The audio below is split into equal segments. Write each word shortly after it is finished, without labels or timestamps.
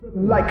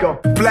like a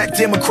black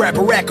Democrat,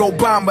 Barack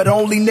Obama, the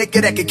only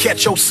nigga that can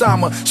catch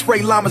Osama.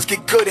 Spray llamas,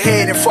 get good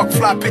head, and fuck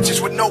fly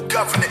bitches with no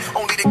government.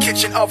 Only the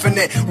kitchen oven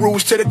it,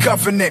 rules to the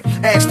covenant.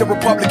 Ask the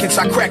Republicans,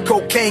 I crack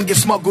cocaine, get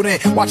smuggled in.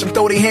 Watch them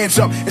throw their hands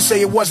up and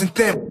say it wasn't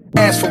them.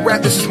 As for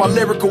rap, this is my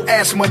lyrical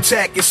asthma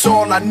attack. It's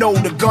all I know,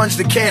 the guns,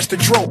 the cash, the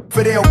dope.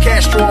 Fidel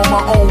Castro on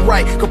my own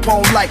right,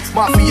 Capone like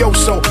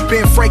mafioso.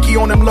 Ben Frankie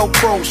on them low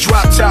pros,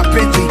 drop top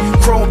Bentley,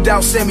 chromed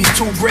out semis,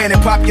 $2,000 in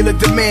popular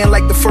demand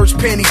like the first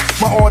penny.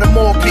 My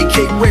Audemars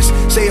PK wrist,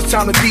 say it's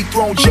time to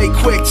dethrone Jay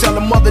quick. Tell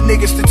them other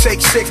niggas to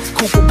take 6.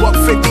 Cooper buck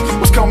 50,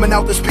 what's coming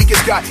out the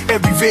speakers got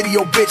every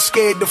video bitch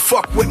scared to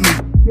fuck with me.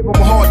 Give them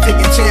a hard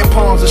taking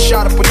tampons, a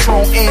shot of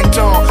Patron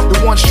Anton.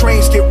 The ones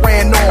trains get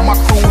ran on, my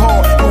crew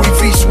hard. Louis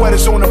V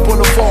sweaters on the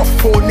boulevard.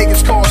 Poor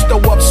niggas cars, throw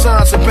up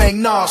signs and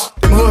bang nas.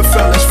 Them hood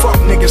fellas, fuck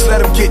niggas,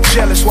 let them get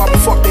jealous. While we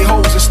fuck they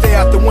hoes and stay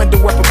out the window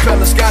where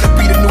propellers. Gotta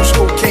be the new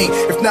school king,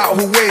 if not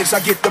who is? I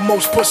get the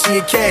most pussy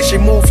and cash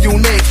and move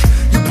unique.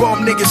 You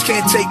bum niggas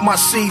can't take my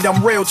seat.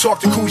 I'm real, talk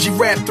to Coogee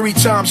Rap 3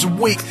 times a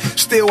week.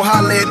 Still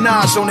holla at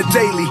Nas on the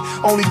daily.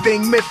 Only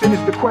thing missing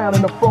is the crown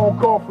and the phone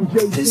call from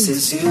Jay-Z. This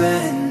is you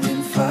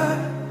ending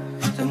fire,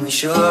 then we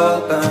shall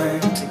all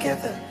burn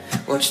together.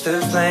 Watch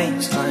the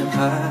flames climb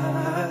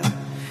high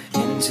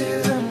into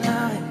the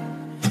night,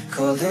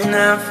 calling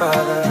out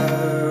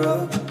Father,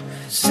 oh,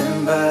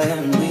 stand by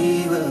and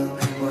we will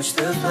watch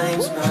the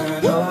flames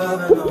burn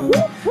over on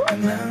the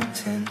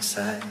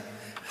mountainside.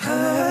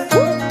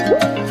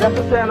 That's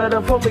the sound of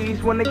the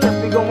police when they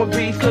kept me going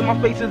beast. Cause my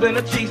face is in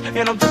the cheeks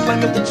and I'm just like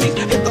Mr. Cheeks.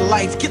 Hit the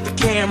lights, get the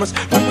cameras.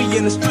 When we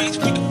in the streets,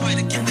 we can fight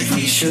again. If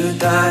we should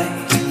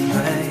die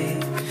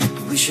tonight,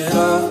 we should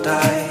all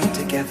die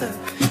together.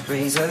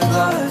 Raise a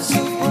glass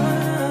of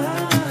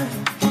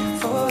wine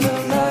for the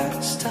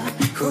last time.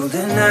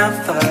 Holding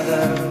out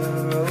Father,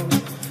 oh,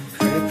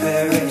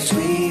 prepare as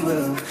we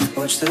will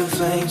watch the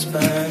flames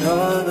burn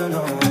over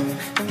on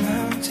the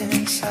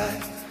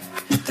mountainside.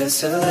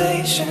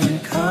 Desolation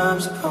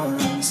comes upon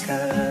the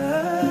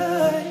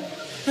sky.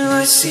 Now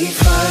I see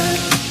fire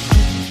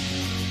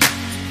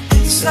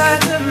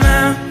inside the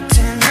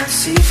mountain. I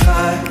see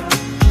fire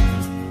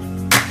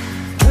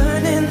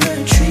burning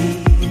the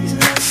trees.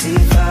 And I see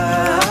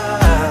fire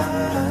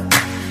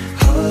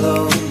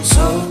hollow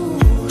soul.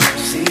 I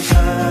see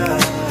fire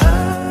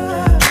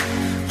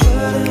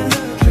burning the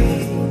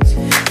breeze.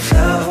 And I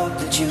hope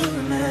that you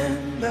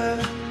remember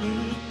me.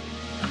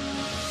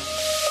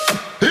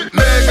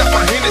 Hitman got my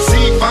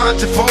Hennessy, find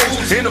your foes.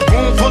 In a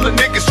room full of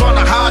niggas trying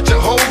to hide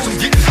your hoes. I'm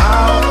getting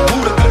high off the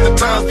Buddha, but the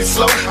times be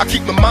slow. I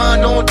keep my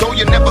mind on, though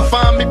you never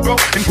find me, bro.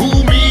 And who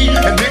me?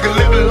 A nigga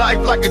living life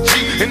like a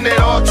G. And that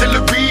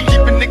artillery,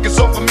 keeping niggas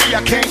off of me.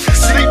 I can't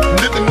sleep,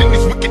 living in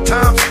these wicked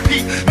times.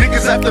 Peak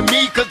niggas after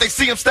me, cause they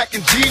see I'm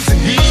stacking G's and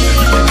He.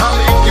 You can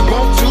holler if you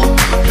want to,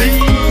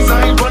 please.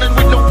 I ain't running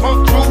with no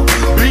punk crew.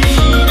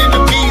 Bleed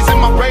enemies in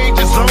my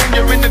Ranger zone.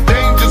 You're in the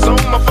danger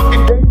zone, my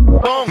fucking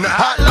long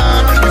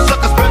hotline. You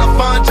suckers better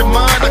find your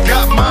mind. I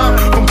got mine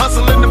from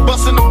hustling and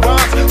busting the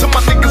rhymes. To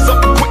my niggas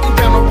up and quitting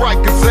down the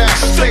Rikers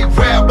ass. Stay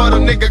rare, but a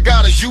nigga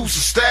gotta use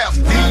the staff.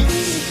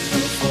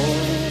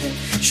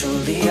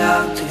 Surely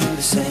I'll do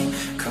the same.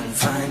 Come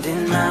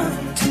finding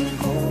mountain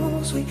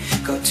holes. We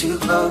got too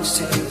close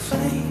to the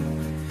flame.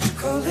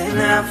 Calling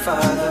out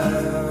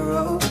Father,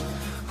 oh,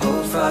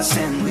 hold fast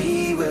and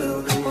we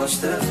will watch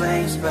the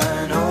flames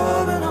burn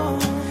over on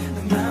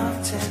the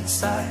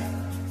mountainside.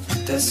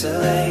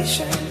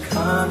 Desolation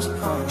comes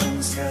upon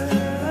the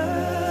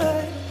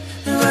sky.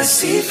 Now I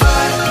see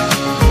fire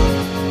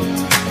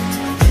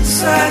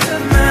inside the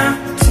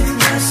mountain.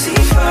 I see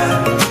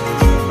fire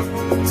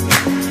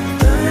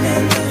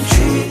burning the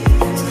trees.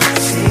 I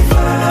see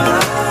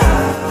fire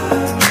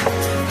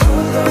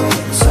hollow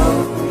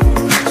soul.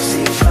 I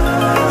see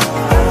fire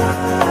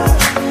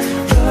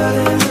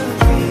burning the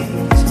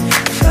breeze.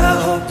 And I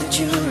hope that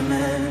you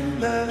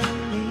remember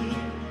me.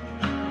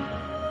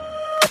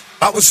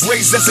 I was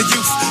raised as a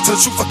youth, to the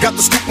truth I got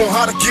the scoop on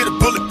how to get it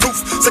bulletproof.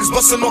 Sex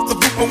busting off the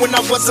roof, and when I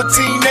was a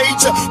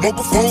teenager,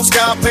 mobile phone,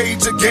 sky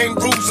pager, game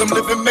rules, I'm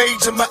living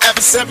major. My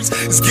adversaries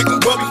is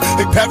getting worried,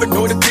 they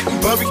paranoid of getting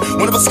buried.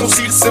 One of us gon'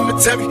 see the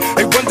cemetery,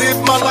 they wonder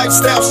if my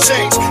lifestyle's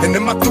changed. And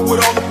am I through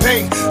with all the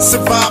pain?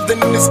 Survived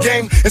in this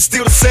game, and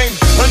still the same.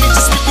 Honey,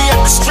 just meet me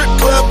at the strip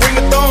club, bring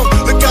the thong.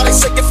 Look how they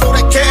shaking for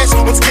that cash,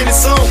 once again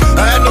it's on.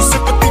 I had no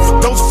sympathy for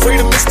those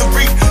afraid of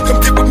mystery. Come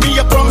get with me,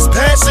 I promise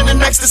passion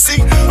and ecstasy.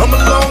 I'm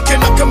alone,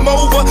 can I come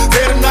over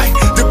there tonight?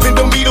 Depend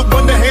on me, the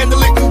one to handle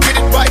it and get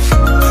it right.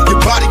 Your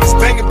body is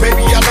banging,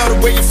 baby, I love the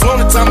way you're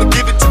flowing. Time to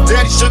give it to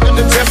daddy, sugar, and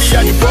tell me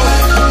how you roll.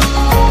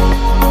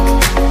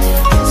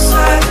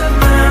 Inside the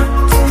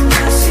mountain,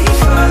 I see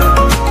fire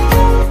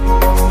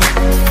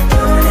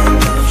burning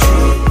the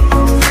trees.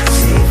 I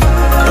see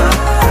fire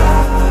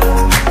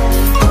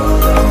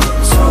hollow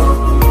soul.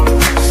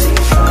 I see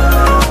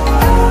fire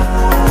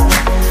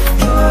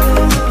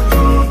burning the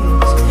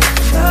breeze.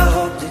 And I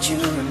hope that you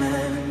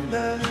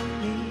remember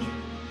me.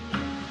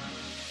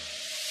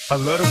 I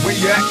love the way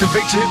you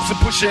activate your hips and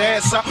push your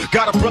ass out.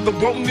 Got a brother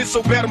wanting it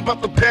so bad I'm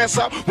about to pass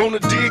out. Wanna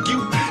dig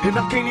you, and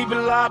I can't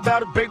even lie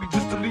about it, baby.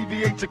 Just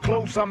alleviate your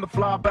clothes, I'm the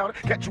fly about it.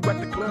 Catch you at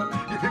the club,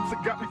 your hips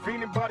have got me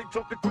feeling. Body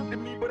talking quick to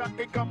me, but I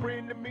can't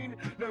comprehend the meaning.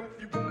 Now